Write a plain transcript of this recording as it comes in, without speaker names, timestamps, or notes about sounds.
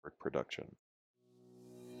production.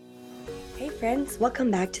 Hey friends, welcome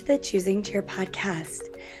back to the Choosing Cheer podcast.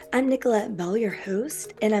 I'm Nicolette Bell, your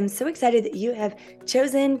host, and I'm so excited that you have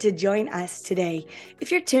chosen to join us today.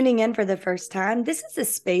 If you're tuning in for the first time, this is a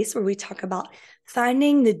space where we talk about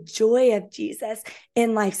finding the joy of Jesus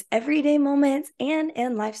in life's everyday moments and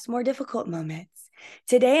in life's more difficult moments.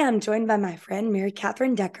 Today, I'm joined by my friend Mary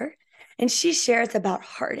Catherine Decker, and she shares about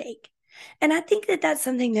heartache. And I think that that's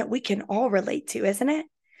something that we can all relate to, isn't it?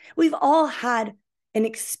 We've all had and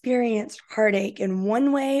experienced heartache in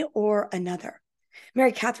one way or another.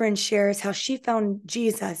 Mary Catherine shares how she found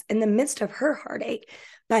Jesus in the midst of her heartache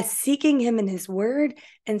by seeking him in his word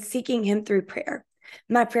and seeking him through prayer.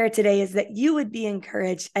 My prayer today is that you would be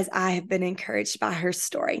encouraged as I have been encouraged by her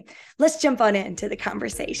story. Let's jump on into the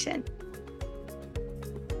conversation.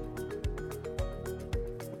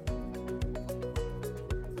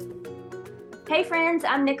 Hey friends,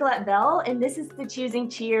 I'm Nicolette Bell, and this is the Choosing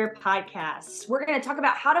Cheer podcast. We're going to talk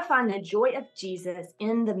about how to find the joy of Jesus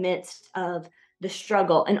in the midst of the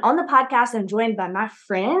struggle. And on the podcast, I'm joined by my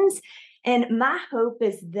friends, and my hope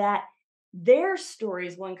is that their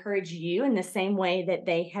stories will encourage you in the same way that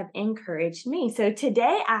they have encouraged me. So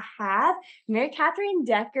today I have Mary Catherine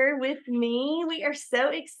Decker with me. We are so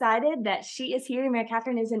excited that she is here. Mary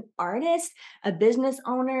Catherine is an artist, a business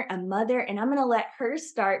owner, a mother, and I'm going to let her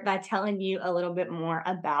start by telling you a little bit more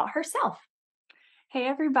about herself. Hey,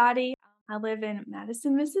 everybody. I live in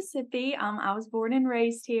Madison, Mississippi. I was born and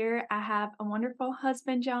raised here. I have a wonderful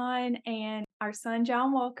husband, John, and our son,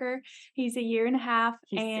 John Walker. He's a year and a half.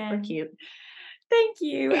 He's super cute. Thank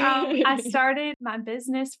you. I started my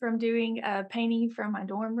business from doing a painting from my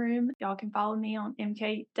dorm room. Y'all can follow me on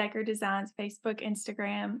MK Decker Designs, Facebook,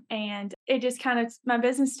 Instagram. And it just my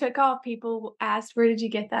business took off. People asked, where did you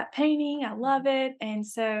get that painting? I love it. And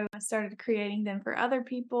so I started creating them for other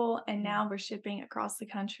people. And now we're shipping across the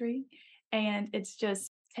country. And it's just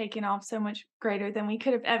taken off so much greater than we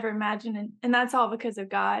could have ever imagined. And that's all because of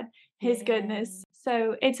God, his goodness.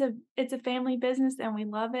 So it's a family business and we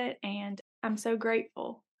love it. And I'm so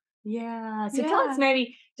grateful. Yeah. So tell us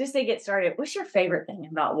maybe, just to get started, what's your favorite thing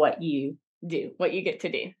about what you do, what you get to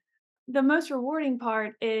do? The most rewarding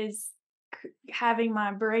part is having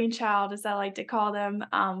my brainchild, as I like to call them,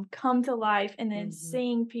 come to life and then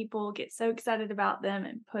seeing people get so excited about them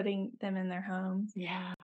and putting them in their homes.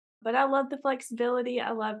 Yeah. But I love the flexibility.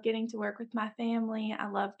 I love getting to work with my family. I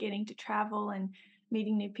love getting to travel and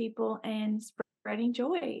meeting new people and spreading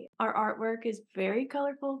joy. Our artwork is very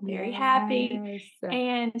colorful, very happy,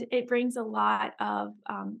 and it brings a lot of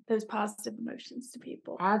those positive emotions to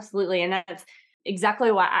people. Absolutely. And that's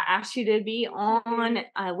exactly why I asked you to be on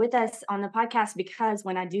with us on the podcast, because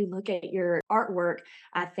when I do look at your artwork,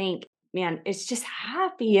 I think, man, it's just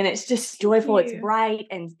happy and it's just joyful. It's bright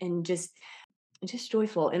and just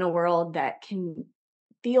joyful in a world that can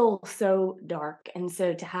feel so dark. And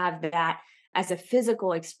so to have that as a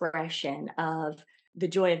physical expression of the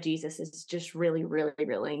joy of Jesus is just really, really,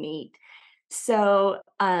 really neat. So,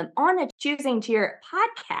 on the Choosing Cheer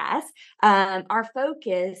podcast, our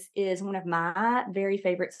focus is one of my very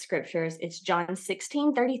favorite scriptures. It's John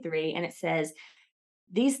 16:33, and it says,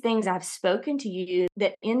 "These things I've spoken to you,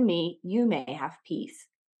 that in me you may have peace.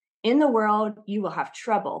 In the world you will have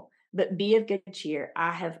trouble, but be of good cheer.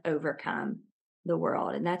 I have overcome the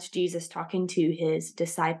world." And that's Jesus talking to his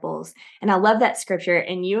disciples. And I love that scripture.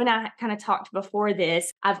 And you and I kind of talked before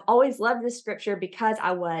this. I've always loved this scripture because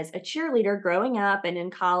I was a cheerleader growing up and in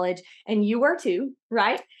college, and you were too,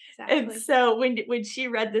 right? Exactly. And so when she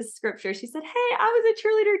read this scripture, she said, "Hey, I was a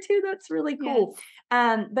cheerleader too. That's really cool."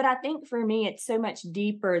 Yes. But I think for me, it's so much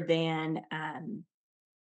deeper than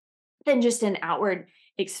just an outward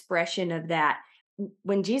expression of that.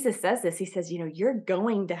 When Jesus says this, he says, you're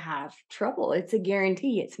going to have trouble. It's a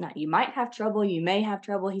guarantee. It's not, you might have trouble, you may have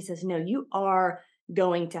trouble. He says, no, you are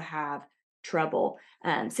going to have trouble.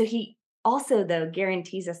 So he also, though,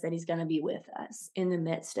 guarantees us that he's going to be with us in the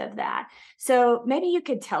midst of that. So maybe you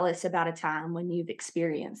could tell us about a time when you've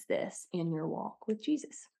experienced this in your walk with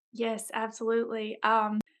Jesus. Yes, absolutely.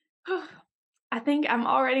 I think I'm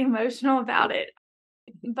already emotional about it,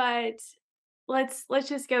 but let's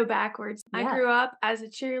just go backwards. I grew up as a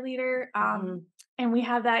cheerleader, and we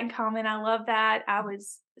have that in common. I love that. I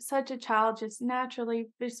was such a child, just naturally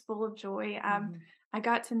just full of joy. I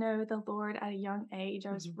got to know the Lord at a young age.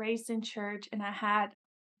 I was raised in church, and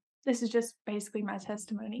this is just basically my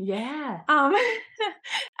testimony. Yeah. I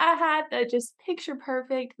had the just picture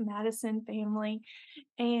perfect Madison family,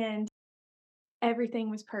 and everything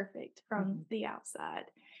was perfect from the outside.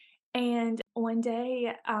 And one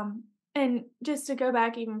day, and just to go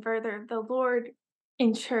back even further, the Lord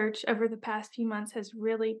in church over the past few months has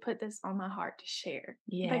really put this on my heart to share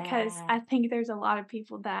because Yeah. I think there's a lot of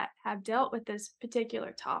people that have dealt with this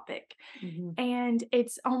particular topic. Mhm. And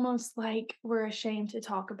it's almost like we're ashamed to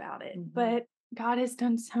talk about it. Mhm. But God has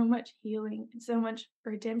done so much healing and so much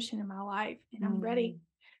redemption in my life. And I'm ready Mm.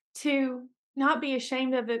 to not be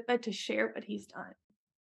ashamed of it, but to share what He's done.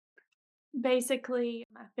 Basically,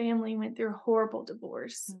 my family went through a horrible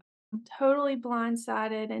divorce. I'm totally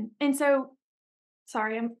blindsided. And so,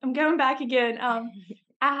 sorry, I'm going back again.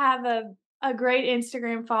 I have a great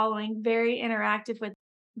Instagram following, very interactive with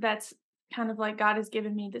that's kind of like God has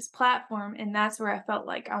given me this platform, and that's where I felt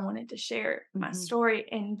like I wanted to share my Mhm. story.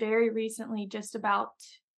 And very recently, just about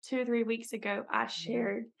 2 or 3 weeks ago, I Yeah.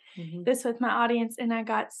 shared Mhm. this with my audience, and I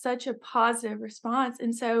got such a positive response.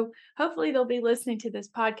 And so hopefully they'll be listening to this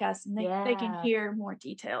podcast and they can Yeah. hear more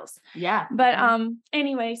details. Yeah. But Mhm.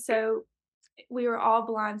 anyway, so we were all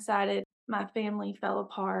blindsided. My family fell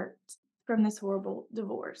apart from this horrible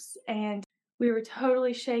divorce, and we were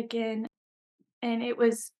totally shaken, and it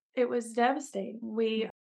was devastating. We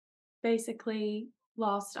basically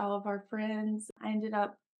lost all of our friends. I ended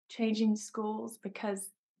up changing schools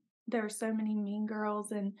because there were so many mean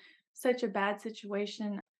girls and such a bad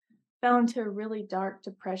situation. Fell into a really dark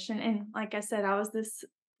depression, and like I said, I was this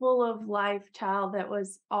full of life child that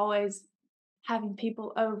was always having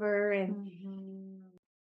people over and Mhm.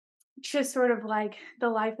 just sort of like the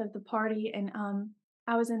life of the party. And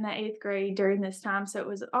I was in the 8th grade during this time, so it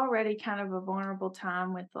was already kind of a vulnerable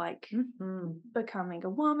time with like Mhm. becoming a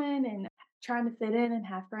woman and trying to fit in and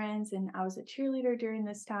have friends. And I was a cheerleader during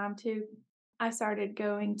this time too. I started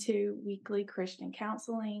going to weekly Christian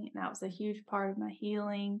counseling, and that was a huge part of my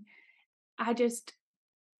healing. I just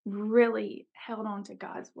really held on to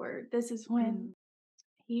God's word. This is when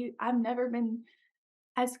Mm. I've never been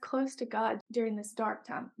as close to God during this dark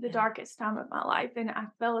time, the Yeah. darkest time of my life. And I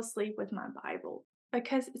fell asleep with my Bible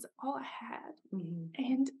because it's all I had. Mhm.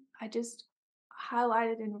 And I just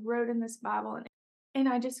highlighted and wrote in this Bible, and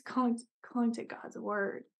I just clung to God's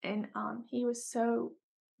word. And He was so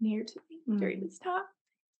near to me during Mhm. this time.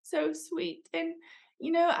 So sweet. And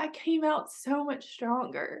I came out so much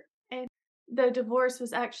stronger. And the divorce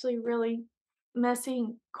was actually really messy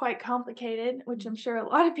and quite complicated, which I'm Mm. sure a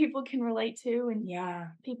lot of people can relate to. And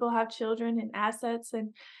Yeah. people have children and assets.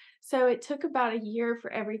 And so it took about a year for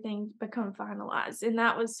everything to become finalized. And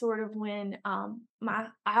that was sort of when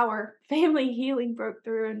our family healing broke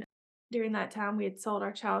through. And during that time, we had sold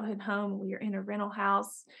our childhood home. We were in a rental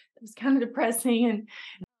house. It was kind of depressing. And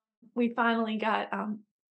we finally got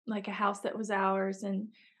like a house that was ours.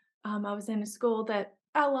 And I was in a school that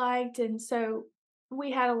I liked. And so we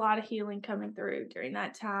had a lot of healing coming through during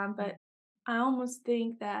that time. But I almost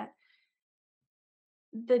think that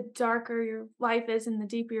the darker your life is and the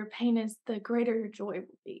deeper your pain is, the greater your joy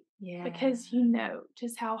will be, Yeah. because you know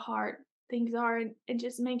just how hard things are, and it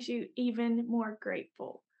just makes you even more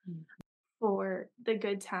grateful Mm. for the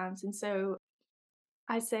good times. And so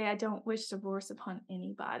I say I don't wish divorce upon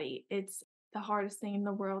anybody. It's the hardest thing in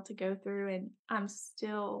the world to go through, and I'm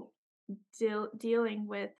still dealing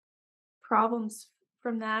with problems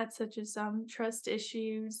from that, such as trust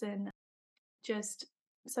issues, and just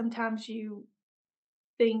sometimes you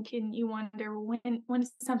think and you wonder when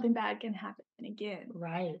something bad can happen again,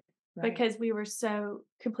 Right. Right. because we were so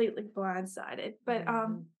completely blindsided. But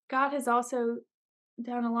Mhm. God has also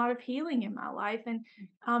done a lot of healing in my life, and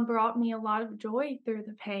brought me a lot of joy through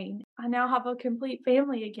the pain. I now have a complete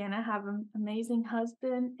family again. I have an amazing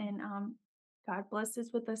husband, and God blessed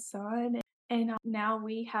us with a son. And now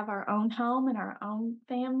we have our own home and our own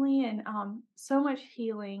family, and so much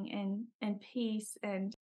healing and peace.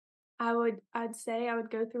 And I'd say I would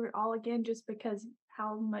go through it all again just because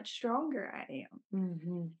how much stronger I am.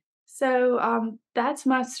 Mhm. So that's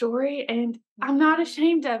my story, and I'm not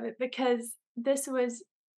ashamed of it because this was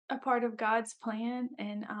a part of God's plan.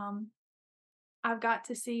 And I've got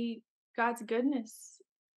to see God's goodness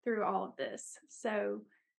through all of this. So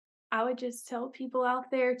I would just tell people out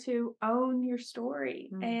there to own your story,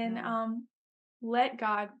 and Mhm. let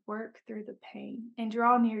God work through the pain and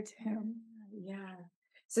draw near to Him. Yeah.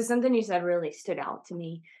 So something you said really stood out to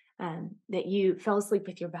me. That you fell asleep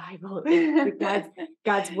with your Bible.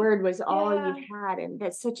 God's word was all you Yeah. had, and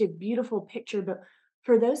that's such a beautiful picture. But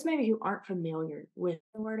for those maybe who aren't familiar with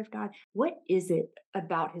the Word of God, what is it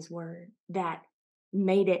about His Word that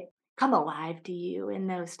made it come alive to you in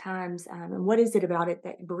those times? And what is it about it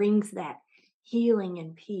that brings that healing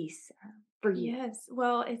and peace for you? Yes.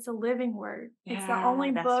 Well, it's a living word. It's the Yeah,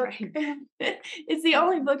 only that's book right. it's the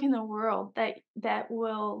only book in the world that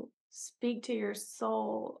will speak to your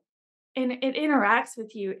soul, and it interacts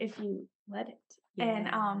with you if you let it. And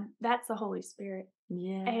Yeah. that's the Holy Spirit.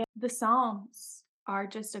 Yeah. And the Psalms are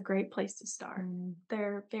just a great place to start. Mm.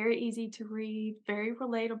 They're very easy to read, very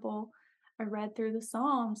relatable. I read through the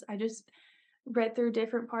Psalms. I just read through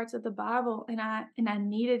different parts of the Bible, and I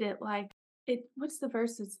needed it like it. What's the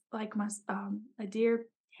verses like? A deer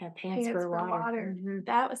Yeah, pants pants for for water. water. Hmm.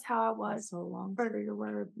 That was how I That's was so long. for your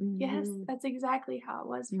word. Yes, Hmm. that's exactly how it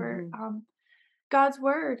was for Hmm. God's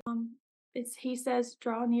word. It's He says,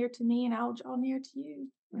 "Draw near to me, and I will draw near to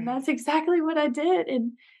you." And Right. that's exactly what I did.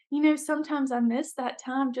 And sometimes I miss that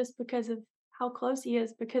time just because of how close He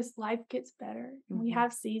is. Because life gets better, and we Hmm.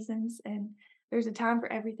 have seasons, and there's a time for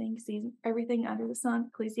everything. Season everything under the sun.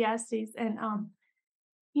 Ecclesiastes. And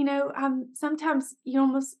sometimes you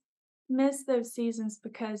almost miss those seasons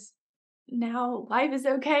because now life is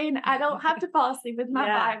okay, and I don't have to fall asleep with my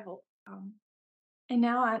Yeah. Bible. And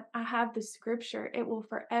now I have the scripture. It will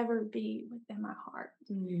forever be within my heart.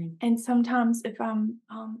 Mm. And sometimes if I'm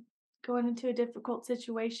going into a difficult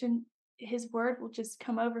situation, His word will just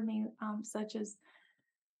come over me, such as,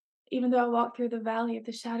 even though I walk through the valley of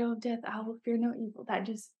the shadow of death, I will fear no evil. That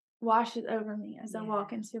just washes over me as I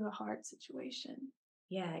walk Yeah. into a hard situation.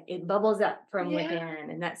 Yeah, it bubbles up from Yeah. within,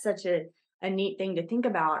 and that's such a neat thing to think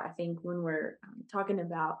about. I think when we're talking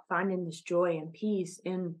about finding this joy and peace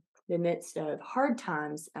in the midst of hard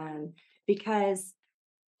times, because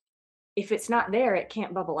if it's not there, it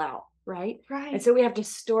can't bubble out, right? And Right. so we have to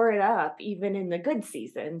store it up, even in the good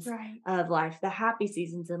seasons Right. of life, the happy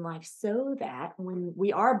seasons in life, so that when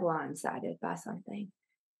we are blindsided by something,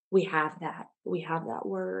 we have that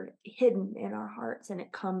word hidden in our hearts, and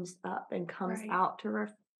it comes up and comes Right. out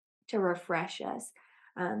to refresh us.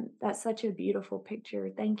 That's such a beautiful picture.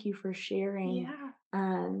 Thank you for sharing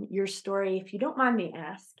Yeah. your story. If you don't mind me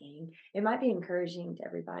asking, it might be encouraging to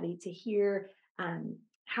everybody to hear, um,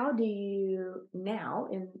 how do you now,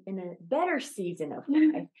 in a better season of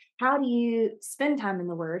life, how do you spend time in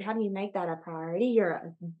the Word? How do you make that a priority? You're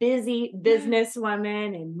a busy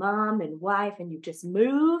businesswoman and mom and wife, and you've just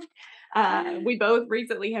moved. We both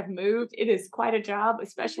recently have moved. It is quite a job,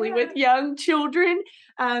 especially with Yeah. young children.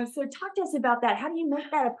 So talk to us about that. How do you make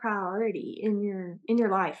that a priority in your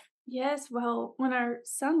life? Yes, well, when our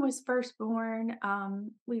son was first born,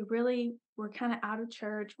 we really were kind of out of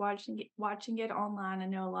church, watching it online. I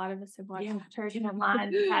know a lot of us have watched Yeah. church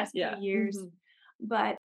online the past few Yeah. years, Hmm.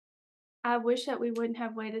 but I wish that we wouldn't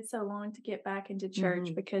have waited so long to get back into church,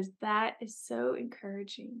 Hmm. because that is so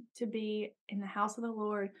encouraging to be in the house of the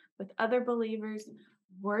Lord with other believers,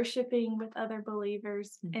 worshiping with other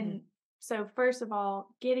believers. Hmm. And so first of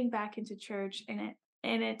all, getting back into church, and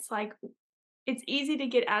it's like it's easy to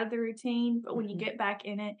get out of the routine, but when you Hmm. get back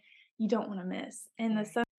in it, you don't want to miss. And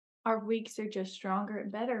Right. our weeks are just stronger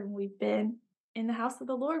and better when we've been in the house of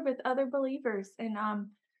the Lord with other believers. And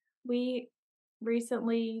we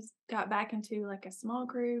recently got back into like a small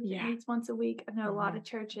group that Yeah. meets once a week. I know a lot Hmm. of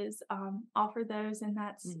churches offer those, and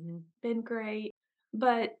that's Hmm. been great.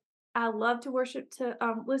 But I love to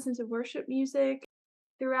listen to worship music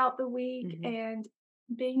throughout the week. Hmm. And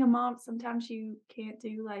being a mom, sometimes you can't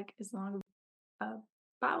do like as long uh,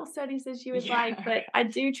 Bible studies as you would like, Yeah. but I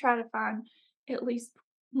do try to find at least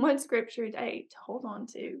one scripture a day to hold on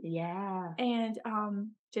to, Yeah. and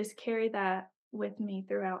just carry that with me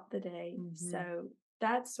throughout the day. Hmm. So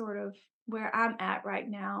that's sort of where I'm at right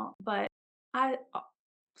now, but I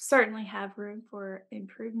certainly have room for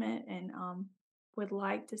improvement, and would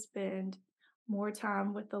like to spend more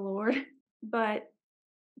time with the Lord. But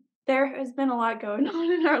there has been a lot going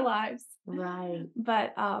on in our lives. Right.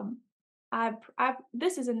 But I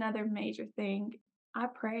this is another major thing. I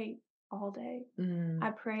pray all day. Mm.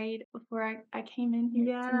 I prayed before I came in here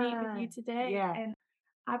to meet with Yeah. you today, Yeah. and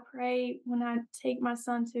I pray when I take my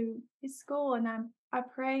son to his school, and I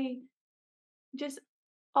pray just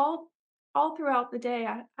all all throughout the day.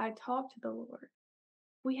 I talk to the Lord.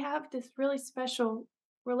 We have this really special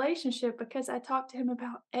relationship because I talk to him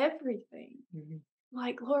about everything. Mhm.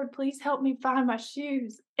 Like, "Lord, please help me find my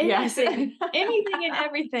shoes." Yes. Anything, anything and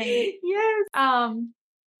everything. Yes. Um,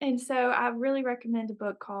 and so I really recommend a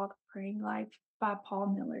book called Praying Life by Paul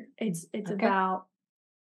Miller. It's Okay. about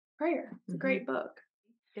prayer. It's a Hmm. great book.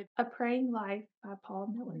 Good. A Praying Life by Paul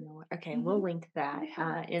Miller. No, okay, we'll Mhm. link that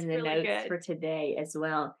Yeah, it's in the really notes good. for today as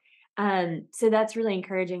well. So that's really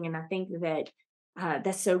encouraging, and I think that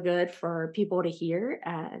that's so good for people to hear,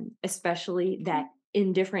 especially that Mhm.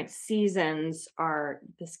 in different seasons are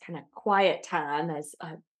this kind of quiet time as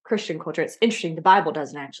Christian culture. It's interesting. The Bible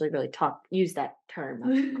doesn't actually really use that term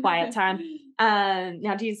of quiet time.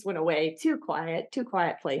 Now Jesus went away to quiet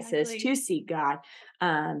places Exactly. to seek God.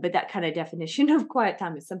 But that kind of definition of quiet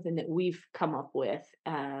time is something that we've come up with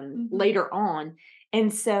later on.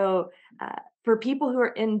 And so for people who are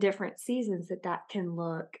in different seasons, that can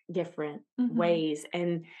look different ways.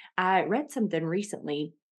 And I read something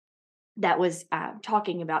recently that was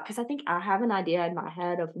talking about, because I think I have an idea in my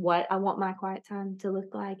head of what I want my quiet time to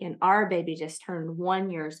look like. And our baby just turned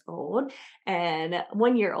 1 year old,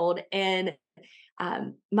 and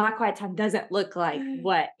my quiet time doesn't look like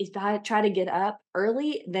what if I try to get up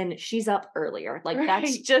early, then she's up earlier. Like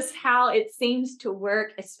that's Right. just how it seems to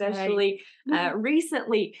work, especially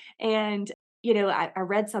recently. And I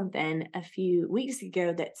read something a few weeks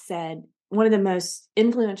ago that said one of the most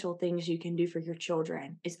influential things you can do for your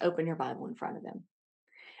children is open your Bible in front of them.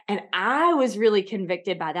 And I was really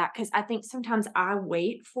convicted by that, because I think sometimes I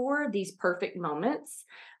wait for these perfect moments,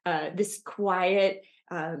 this quiet,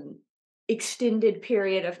 extended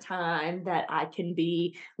period of time that I can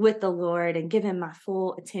be with the Lord and give him my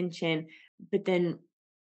full attention. But then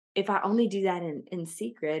if I only do that in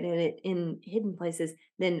secret and in hidden places,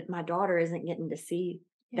 then my daughter isn't getting to see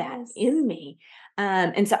that Yes. in me.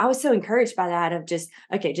 And so I was so encouraged by that, of just,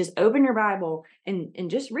 okay, just open your Bible and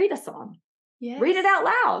just read a psalm. Read it Yes. out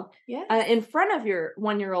loud Yes. in front of your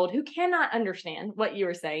 1 year old who cannot understand what you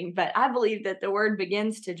are saying. But I believe that the word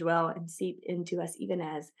begins to dwell and seep into us even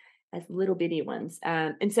as little bitty ones.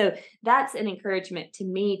 And so that's an encouragement to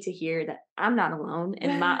me to hear that I'm not alone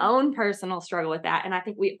in my own personal struggle with that. And I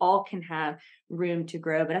think we all can have room to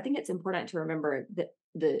grow. But I think it's important to remember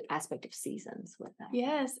the aspect of seasons with that.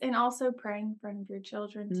 Yes, and also praying in front of your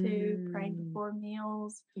children too, praying Mm. before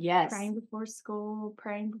meals, Yes. praying before school,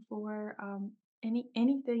 praying before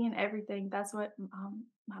anything and everything. That's what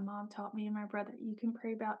my mom taught me and my brother. You can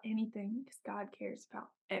pray about anything because God cares about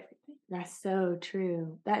everything. That's so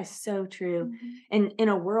true. That is so true. Mhm. And in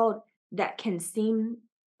a world that can seem,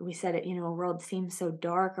 we said it, a world seems so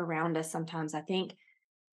dark around us sometimes. I think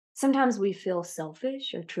sometimes we feel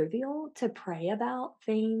selfish or trivial to pray about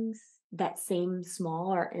things that seem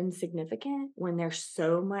small or insignificant when there's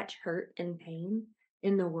so much hurt and pain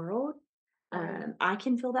in the world. Right. I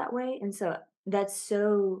can feel that way. And so that's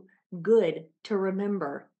so good to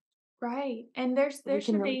remember. Right. And there We can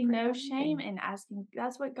should really be pray no about shame anything. in asking.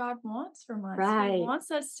 That's what God wants from us. He Right.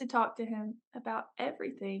 wants us to talk to him about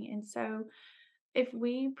everything. And so if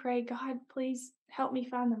we pray, God, please help me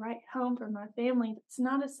find the right home for my family, it's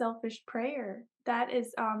not a selfish prayer. That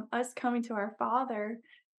is us coming to our Father,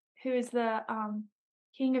 who is the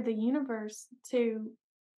King of the universe, to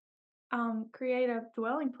create a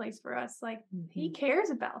dwelling place for us. Like He Mhm. cares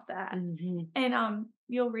about that, Mhm. and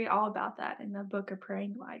you'll read all about that in the book of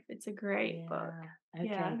Praying Life. It's a great book. Yeah.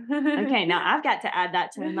 Yeah. Okay. Okay. Now I've got to add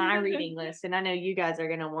that to my reading list, and I know you guys are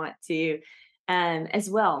going to want to as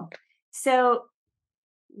well. So,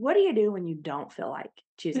 what do you do when you don't feel like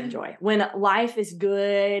choosing joy? When life is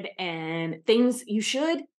good and things you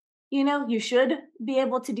should be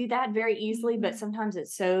able to do that very easily, but Mhm. sometimes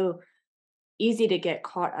it's so easy to get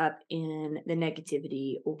caught up in the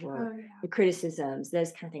negativity or Oh yeah, the criticisms,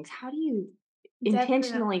 those kind of things. How do you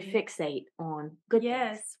intentionally definitely. fixate on good things?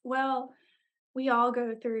 Yes. Well, we all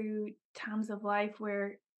go through times of life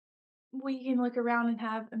where we can look around and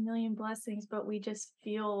have a million blessings, but we just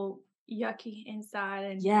feel yucky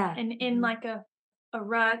inside and Yeah. in like a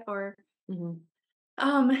rut or Mhm.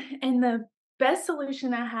 um and the best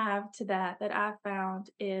solution I have to that I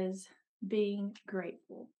found is being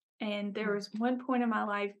grateful. And there Mm. was one point in my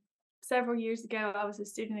life several years ago, I was a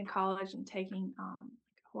student in college and taking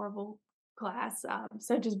horrible class,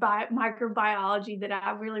 such as microbiology that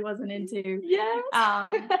I really wasn't into. Yes. Um,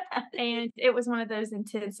 and it was one of those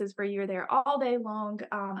intensives where you were there all day long,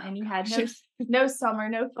 Oh and you had gosh. no summer,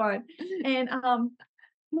 no fun. And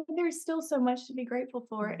but there's still so much to be grateful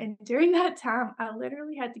for. Mhm. And during that time, I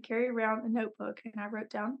literally had to carry around a notebook and I wrote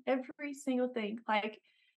down every single thing like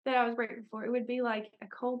that I was grateful for. It would be like a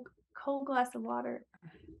cold glass of water,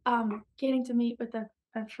 getting to meet with a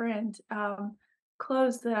friend,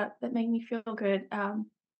 clothes that make me feel good,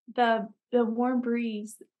 the warm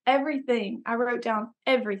breeze, everything. I wrote down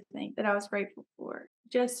everything that I was grateful for.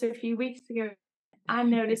 Just a few weeks ago, I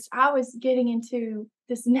noticed I was getting into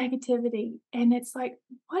this negativity, and it's like,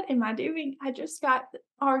 what am I doing? I just got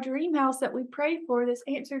our dream house that we prayed for, this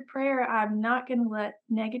answered prayer. I'm not going to let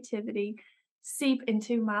negativity seep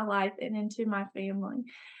into my life and into my family.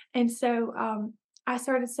 And so I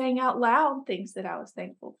started saying out loud things that I was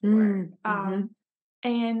thankful for, Mm, mhm.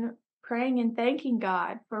 and praying and thanking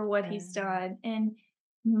God for what He's Yeah. done. And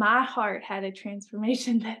my heart had a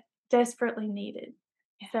transformation that desperately needed.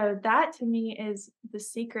 So that to me is the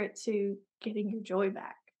secret to getting your joy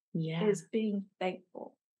back, Yeah. is being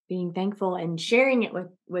thankful. Being thankful and sharing it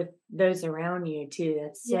with those around you too.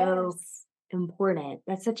 That's so Yes. important.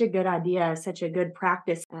 That's such a good idea, such a good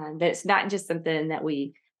practice. That it's not just something that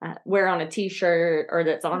we wear on a t-shirt or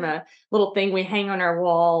that's on a little thing we hang on our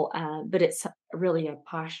wall, but it's really a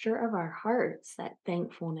posture of our hearts, that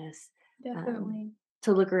thankfulness, um, Definitely.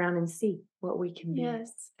 to look around and see what we can be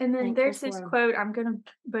Yes. And then thankful there's this for. quote, I'm gonna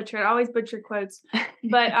butcher it. I always butcher quotes,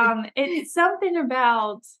 but it's something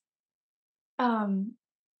about um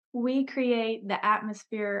we create the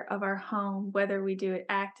atmosphere of our home, whether we do it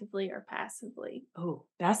actively or passively. Oh,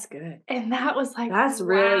 that's good. And that was like, That's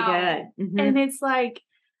really good. wow. Hmm. And it's like,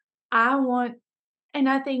 I want, and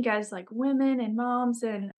I think as like women and moms,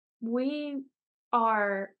 and we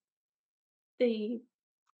are the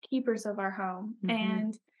keepers of our home, Hmm.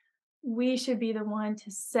 and we should be the one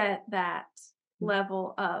to set that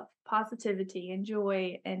level of positivity and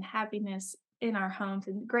joy and happiness in our homes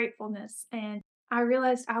and gratefulness. And I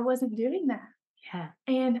realized I wasn't doing that. Yeah.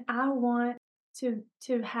 And I want to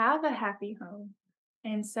have a happy home.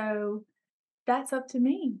 And so that's up to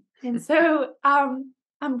me. And so I'm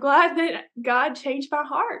glad that God changed my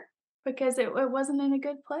heart because it wasn't in a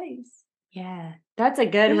good place. Yeah, that's a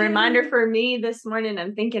good reminder for me this morning.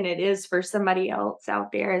 I'm thinking it is for somebody else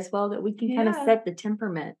out there as well, that we can kind of Yeah. set the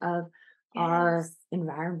temperament of our Yes.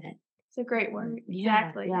 environment. It's a great word. Yeah,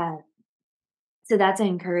 Exactly. yeah. So that's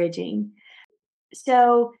encouraging.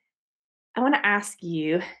 So I want to ask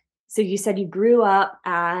you, so you said you grew up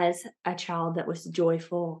as a child that was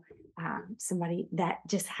joyful, somebody that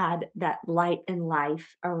just had that light and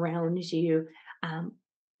life around you. Um,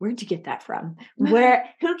 where'd you get that from?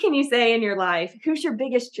 Who can you say in your life, who's your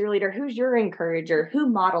biggest cheerleader? Who's your encourager? Who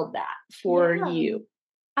modeled that for Yeah. you?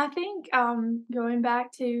 I think going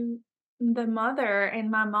back to the mother, and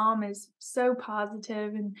my mom is so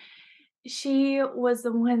positive, and she was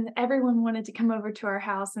the one everyone wanted to come over to our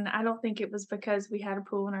house, and I don't think it was because we had a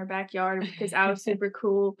pool in our backyard or because I was super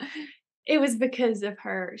cool. It was because of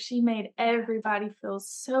her. She made everybody feel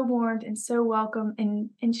so warmed and so welcome,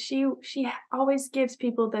 and she always gives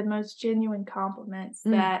people the most genuine compliments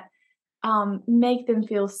Mm, that make them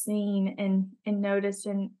feel seen and noticed.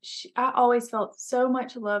 And I always felt so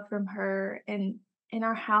much love from her, and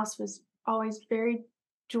our house was always very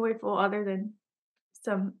joyful, other than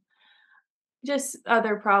some just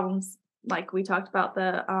other problems, like we talked about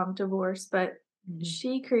the divorce. But mhm.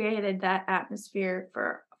 she created that atmosphere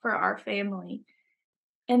for our family.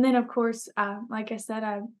 And then, of course, like I said,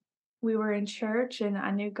 we were in church, and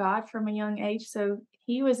I knew God from a young age, so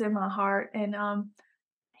He was in my heart, and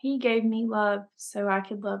He gave me love so I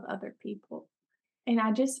could love other people. And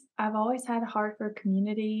I've always had a heart for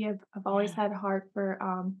community. I've always Yeah. had a heart for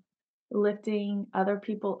lifting other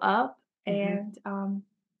people up, Mhm, and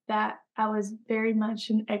that I was very much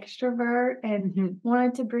an extrovert and mhm.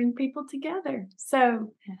 wanted to bring people together.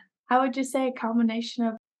 So Yeah. I would just say a combination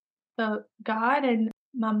of the God and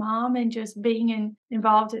my mom, and just being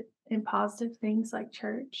involved in positive things like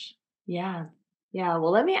church. Yeah. Yeah.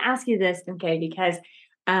 Well, let me ask you this, okay? Because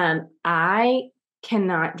I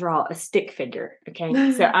cannot draw a stick figure.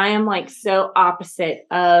 Okay. So I am like so opposite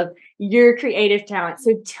of your creative talent.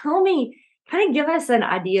 So tell me, kind of give us an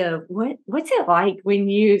idea of what's it like when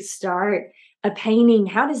you start a painting?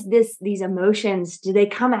 How does these emotions do they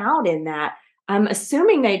come out in that? I'm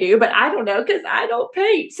assuming they do, but I don't know because I don't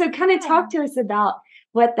paint. So kind of Yeah. talk to us about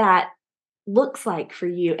what that looks like for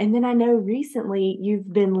you. And then I know recently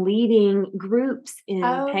you've been leading groups in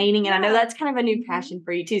Oh, painting, and I know yeah. that's kind of a new Mhm. passion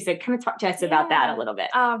for you too. So kind of talk to us about that a Yeah. little bit.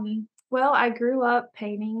 Well, I grew up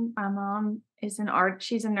painting. My mom is an art.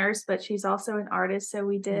 She's a nurse, but she's also an artist. So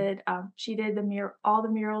Mm. she did all the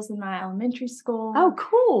murals in my elementary Oh, school, and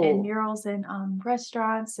cool. murals in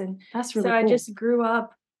restaurants. And That's so really I cool. just grew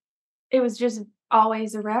up, it was just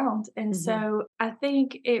always around. And Hmm. so I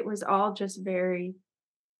think it was all just very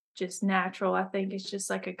just natural. I think it's just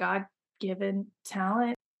like a God given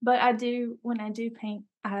talent. But when I do paint,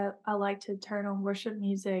 I like to turn on worship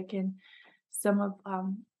music, and some of,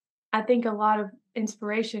 I think a lot of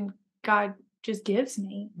inspiration God just gives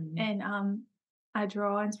me. Hmm. And I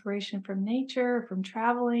draw inspiration from nature, from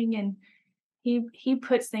traveling, and he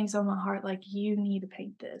puts things on my heart like, you need to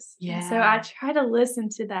paint this. And so I Yeah. try to listen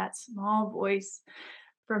to that small voice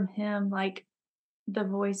from him, like the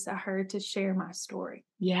voice I heard to share my story.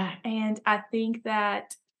 Yeah. And I think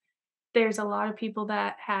that there's a lot of people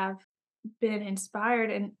that have been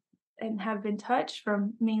inspired and have been touched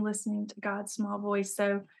from me listening to God's small voice.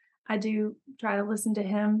 So I do try to listen to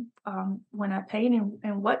him when I paint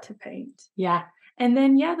and what to paint. Yeah. And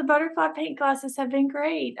then, yeah, the butterfly paint classes have been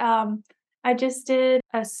great. I just did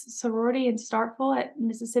a sorority in Starkville at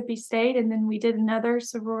Mississippi State, and then we did another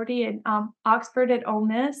sorority in Oxford at Ole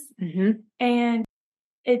Miss. And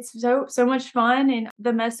it's so much fun. And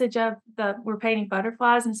the message of we're painting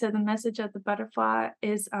butterflies, and so the message of the butterfly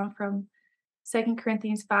is from 2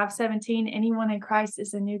 Corinthians 5:17. Anyone in Christ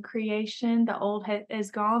is a new creation. The old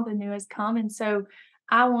is gone, the new has come. And so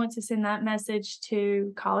I want to send that message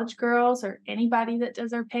to college girls or anybody that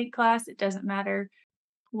does our paint class. It doesn't matter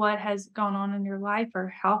what has gone on in your life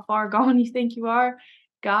or how far gone you think you are.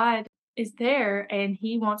 God is there and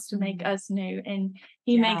he wants to make us new, and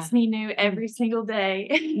he makes me new every single day.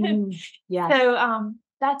 Yeah. So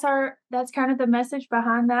that's kind of the message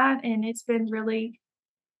behind that, and it's been really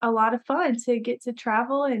a lot of fun to get to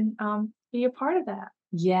travel and be a part of that.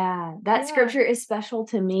 Yeah, that scripture is special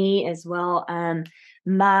to me as well.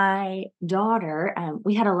 My daughter,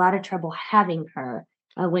 we had a lot of trouble having her.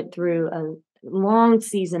 I went through a long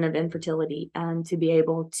season of infertility to be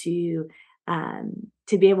able to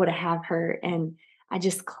have her, and I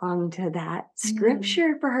just clung to that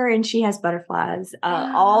scripture for her, and she has butterflies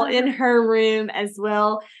all in her room as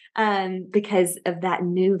well, because of that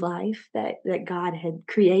new life that God had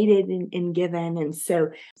created and given. And so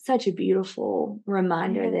such a beautiful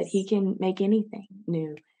reminder that he can make anything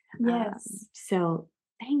new. So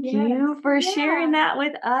thank you for sharing that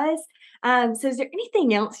with us. So is there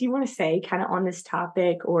anything else you want to say kind of on this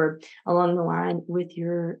topic or along the line with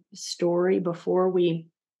your story before we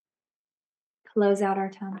close out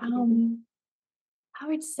our time? I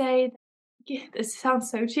would say, this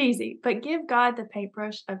sounds so cheesy, but give God the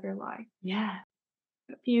paintbrush of your life. Yeah.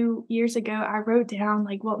 A few years ago, I wrote down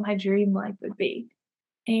like what my dream life would be.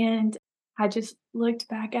 And I just looked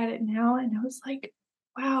back at it now and I was like,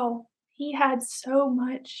 wow, he had so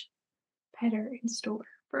much better in store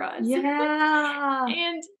for us. Yeah.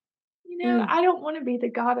 And, I don't want to be the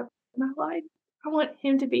God of my life. I want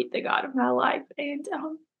him to be the God of my life. And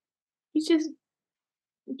he's just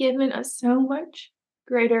given us so much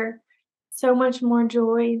greater, so much more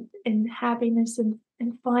joy and happiness and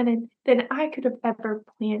fun than I could have ever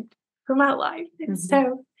planned for my life. And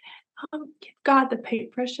so give God the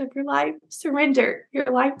paintbrush of your life, surrender your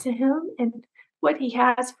life to him and what he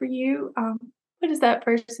has for you. What is that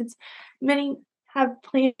verse? It's many have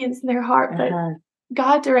plans in their heart, but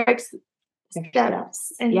God directs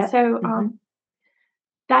steps. And so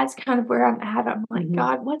that's kind of where I'm at. I'm like,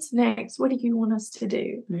 God, what's next? What do you want us to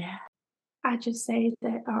do? Yeah. I just say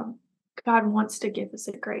that God wants to give us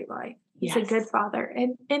a great life. He's a good father.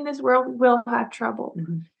 And in this world, we will have trouble.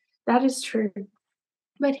 That is true.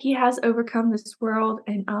 But he has overcome this world.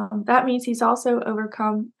 And that means he's also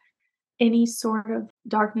overcome any sort of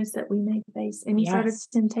darkness that we may face, any sort of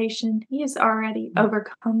temptation. He has already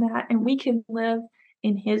overcome that. And we can live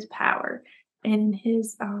in his power and in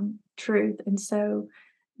his truth. And so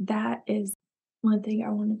that is one thing I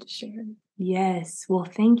wanted to share. Yes. Well,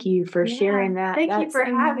 thank you for sharing that. Thank you for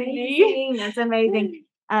having me. That's amazing.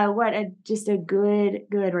 What just a good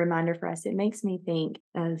reminder for us. It makes me think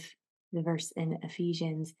of the verse in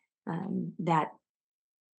Ephesians that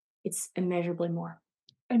it's immeasurably more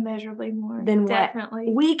than Definitely.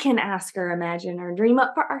 what we can ask or imagine or dream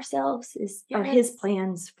up for ourselves are his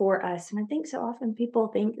plans for us. And I think so often people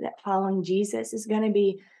think that following Jesus is going to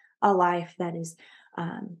be a life that is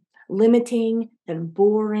limiting and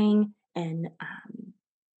boring and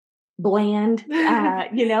bland,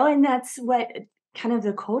 and that's what kind of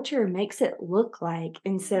the culture makes it look like.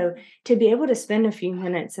 And so to be able to spend a few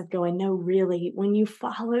minutes of going, no, really, when you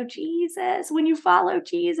follow Jesus,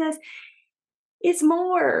 it's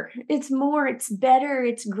more, it's better,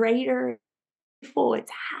 it's greater,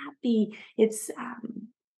 it's happy,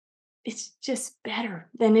 it's just better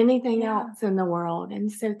than anything else in the world.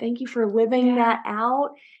 And so thank you for living that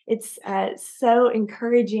out. It's so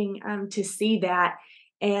encouraging to see that.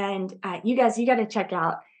 And you guys, you got to check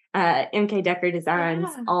out MK Decker Designs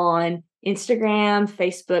on Instagram,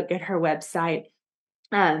 Facebook, at her website,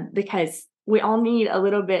 because we all need a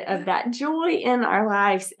little bit of that joy in our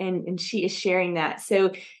lives. And she is sharing that.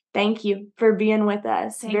 So thank you for being with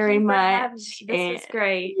us very much. This is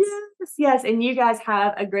great. Yes. And you guys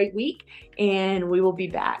have a great week, and we will be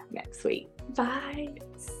back next week. Bye.